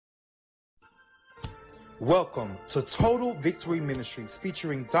Welcome to Total Victory Ministries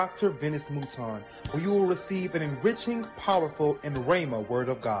featuring Dr. Venice Mouton, where you will receive an enriching, powerful, and Rhema word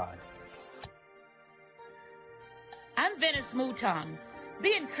of God. I'm Venice Mouton.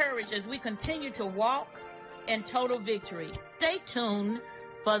 Be encouraged as we continue to walk in total victory. Stay tuned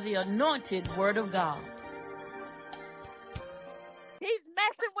for the anointed word of God. He's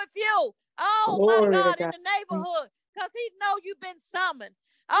messing with you. Oh, Glory my God, to in God. the neighborhood, because he know you've been summoned.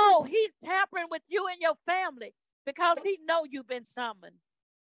 Oh, he's tampering with you and your family because he know you've been summoned.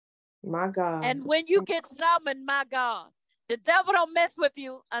 My God. And when you get summoned, my God, the devil don't mess with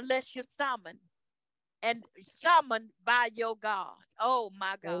you unless you're summoned. And summoned by your God. Oh,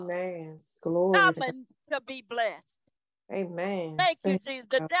 my God. Amen. Glory to God. Summoned to be blessed. Amen. Thank you, Thank Jesus.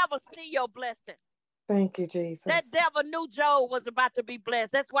 The God. devil see your blessing. Thank you, Jesus. That devil knew Job was about to be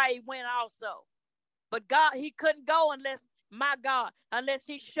blessed. That's why he went also. But God, he couldn't go unless, my God, unless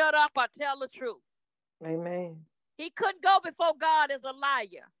he shut up or tell the truth. Amen. He couldn't go before God as a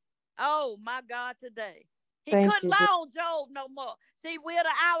liar. Oh, my God, today. He Thank couldn't you, lie on Job no more. See, we're at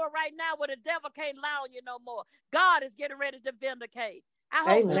an hour right now where the devil can't lie on you no more. God is getting ready to vindicate. I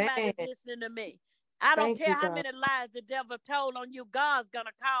hope Amen. somebody's listening to me. I don't Thank care you, how God. many lies the devil told on you. God's going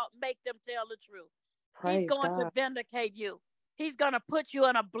to make them tell the truth. He's Praise going to God. vindicate you. He's going to put you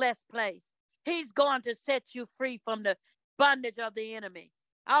in a blessed place. He's going to set you free from the bondage of the enemy.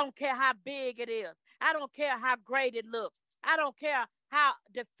 I don't care how big it is. I don't care how great it looks. I don't care how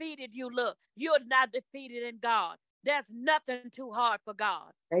defeated you look. You're not defeated in God. There's nothing too hard for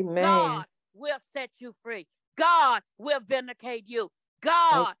God. Amen. God will set you free. God will vindicate you.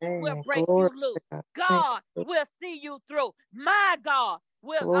 God will Amen. break Glory you loose. to God. God Thank you. will see you through. My God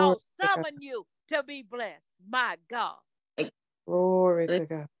will Glory to God. summon you to be blessed. My God. Glory to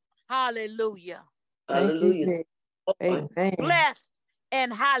God. Hallelujah. Thank you, Hallelujah. Jesus. Amen. Blessed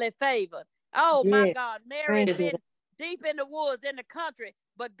and highly favored. Oh, my Yeah. God. Mary Thank had you. been deep in the woods in the country,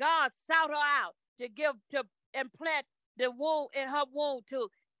 but God sought her out to implant the womb in her womb, to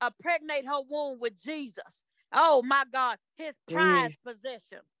impregnate her womb with Jesus. Oh, my God. His prized Jesus.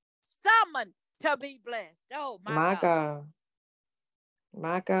 possession. Summoned to be blessed. Oh, my My God. God.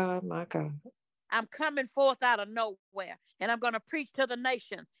 My God. My God. I'm coming forth out of nowhere, and I'm going to preach to the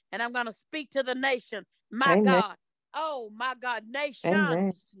nation, and I'm going to speak to the nation. My Amen. God. Oh, my God. Amen.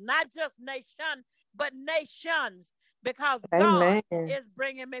 Nations, not just nation, but nations, because God Amen. is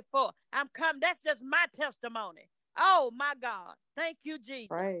bringing me forth. I'm coming. That's just my testimony. Oh, my God. Thank you, Jesus.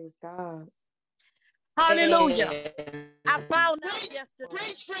 Praise God. Hallelujah. I found out Preach, yesterday.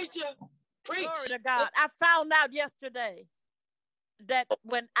 preach, preacher. Preach. Glory to God. I found out yesterday that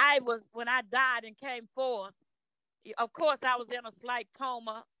when I died and came forth, of course, I was in a slight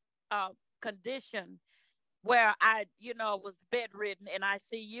coma condition where I, was bedridden in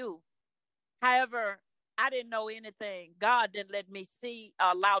ICU. However, I didn't know anything. God didn't let me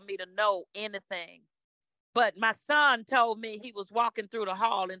allow me to know anything. But my son told me he was walking through the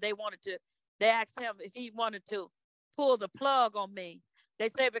hall and they asked him if he wanted to pull the plug on me. They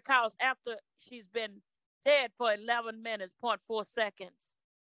say because after she's been dead for 11 minutes, 0.4 seconds.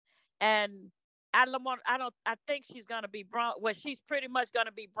 And I think she's going to be, she's pretty much going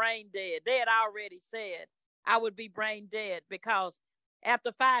to be brain dead. They had already said I would be brain dead because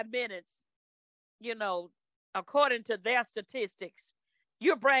after 5 minutes, according to their statistics,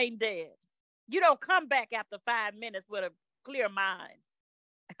 you're brain dead. You don't come back after 5 minutes with a clear mind.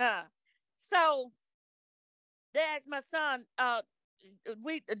 So they asked my son, y'all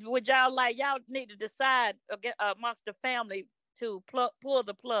need to decide amongst the family to pull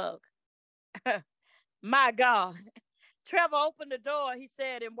the plug. My God. Trevor opened the door, he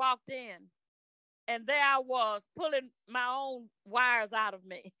said, and walked in. And there I was pulling my own wires out of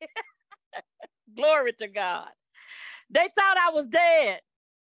me. Glory to God. They thought I was dead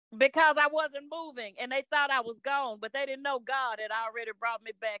because I wasn't moving, and they thought I was gone, but they didn't know God had already brought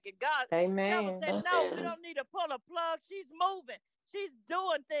me back. And God, Trevor Amen. said, no, we don't need to pull a plug. She's moving. She's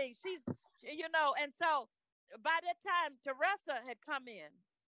doing things. And so by that time, Teresa had come in.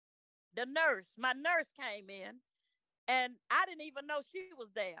 My nurse came in, and I didn't even know she was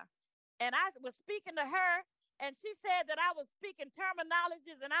there. And I was speaking to her, and she said that I was speaking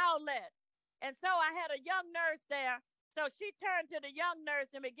terminologies and all that. And so I had a young nurse there. So she turned to the young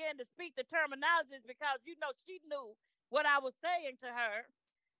nurse and began to speak the terminologies because, she knew what I was saying to her.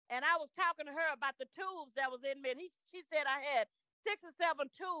 And I was talking to her about the tubes that was in me. And she said I had 6 or 7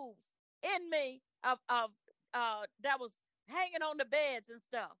 tubes in me that was hanging on the beds and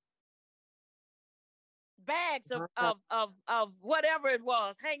stuff. Bags of whatever it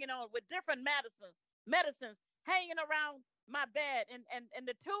was hanging on with different medicines hanging around my bed, and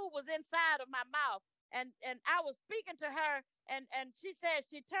the tube was inside of my mouth, And I was speaking to her, and she said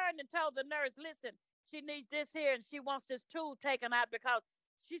she turned and told the nurse, listen, she needs this here, and she wants this tool taken out because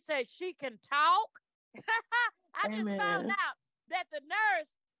she said she can talk. I just found Amen. out that the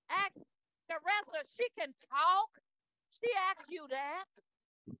nurse asked Teresa, she can talk. She asked you that.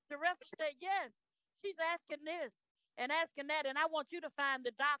 Teresa said, yes. She's asking this and asking that, and I want you to find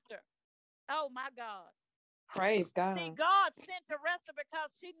the doctor. Oh, my God. Praise God. See, God sent Teresa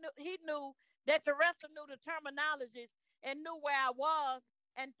because he knew that Teresa knew the terminologies and knew where I was.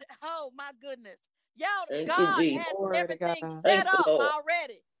 And oh, my goodness. Y'all, Thank you, God Jesus. had Glory to everything God. set Thank you, up Lord.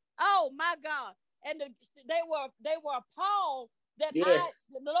 already. Oh, my God. And they were appalled that Yes.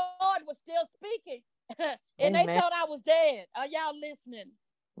 the Lord was still speaking. And Amen. they thought I was dead. Are y'all listening?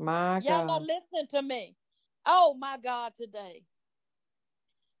 My Y'all not God. listening to me. Oh, my God, today.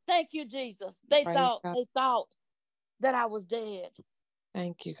 Thank you, Jesus. They Praise thought God. that I was dead,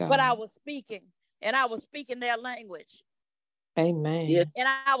 Thank you, God. but I was speaking, and I was speaking their language, Amen. Yes. and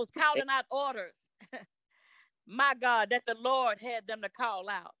I was calling out orders. My God, that the Lord had them to call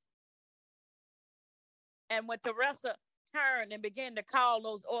out. And when Teresa turned and began to call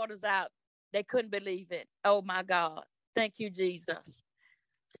those orders out, they couldn't believe it. Oh, my God. Thank you, Jesus.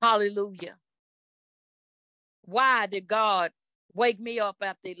 Hallelujah. Why did God wake me up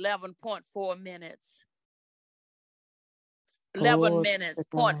after 11.4 minutes? 11 Glory minutes, to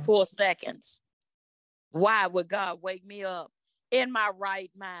God. 0.4 seconds. Why would God wake me up in my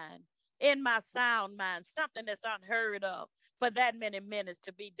right mind, in my sound mind, something that's unheard of, for that many minutes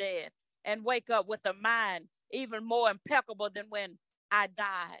to be dead and wake up with a mind even more impeccable than when I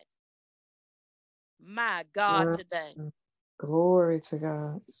died? My God, My today. God. Glory to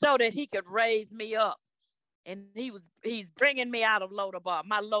God. So that he could raise me up. And he's bringing me out of Lodebar,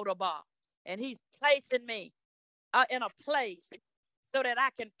 my Lodebar. And he's placing me in a place so that I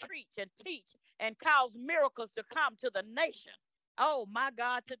can preach and teach and cause miracles to come to the nation. Oh, my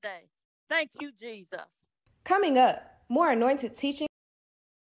God, today. Thank you, Jesus. Coming up, more anointed teaching.